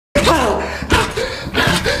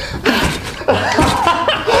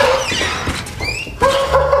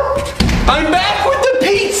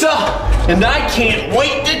and I can't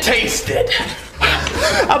wait to taste it.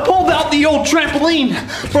 I pulled out the old trampoline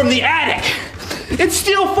from the attic. It's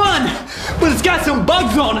still fun, but it's got some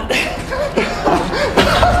bugs on it.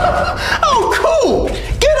 Oh, cool!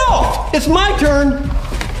 Get off! It's my turn.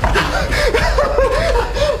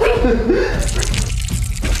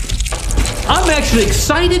 I'm actually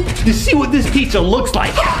excited to see what this pizza looks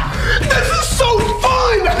like. This is so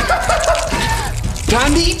fun!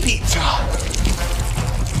 Time to eat pizza.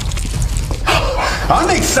 I'm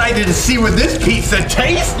excited to see what this pizza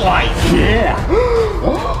tastes like. Yeah.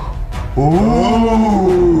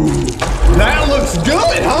 Ooh, that looks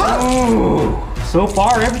good, huh? Ooh, so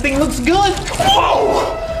far everything looks good. Whoa!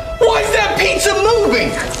 Why is that pizza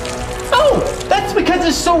moving? Oh, that's because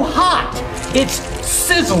it's so hot. It's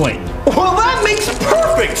sizzling. Well, that makes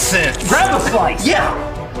perfect sense. Grab a slice. Yeah,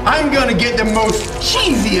 I'm gonna get the most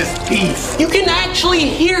cheesiest piece. You can actually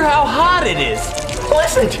hear how hot it is.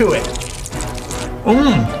 Listen to it.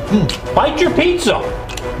 Bite your pizza.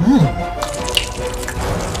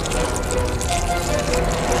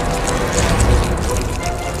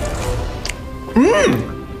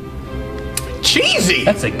 Cheesy.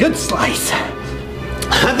 That's a good slice.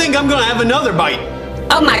 I think I'm gonna have another bite.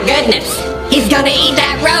 Oh my goodness, he's gonna eat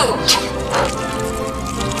that roach!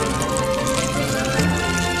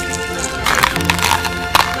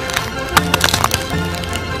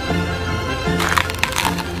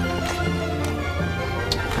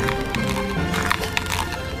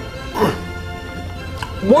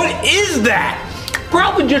 What is that?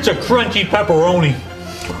 Probably just a crunchy pepperoni.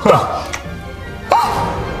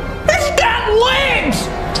 It's got legs!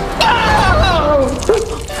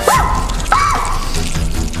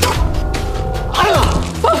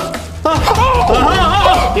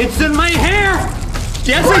 It's in my hair!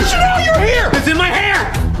 Yes, Brush it out your hair! it's in my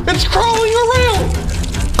hair! It's crawling around!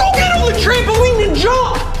 Go get on the trampoline and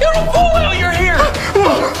jump! It'll pull out your hair!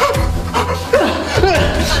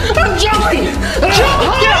 I'm jumping! Jump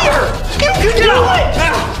higher! You can do it!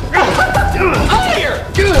 Higher!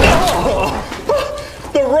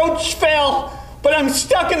 The roach fell, but I'm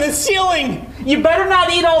stuck in the ceiling. You better not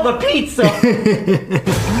eat all the pizza.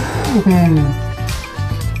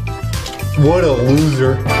 What a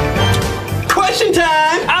loser. Question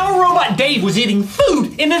time! Our robot Dave was eating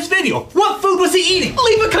food in this video. What food was he eating?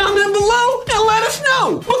 Leave a comment below and let us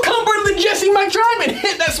know. Become part of the Jesse Mike Tribe and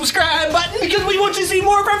hit that subscribe button because we want you to see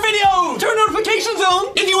more of our videos. Turn notifications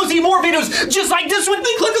on. If you want to see more videos just like this one,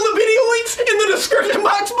 then click on the video links in the description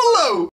box below.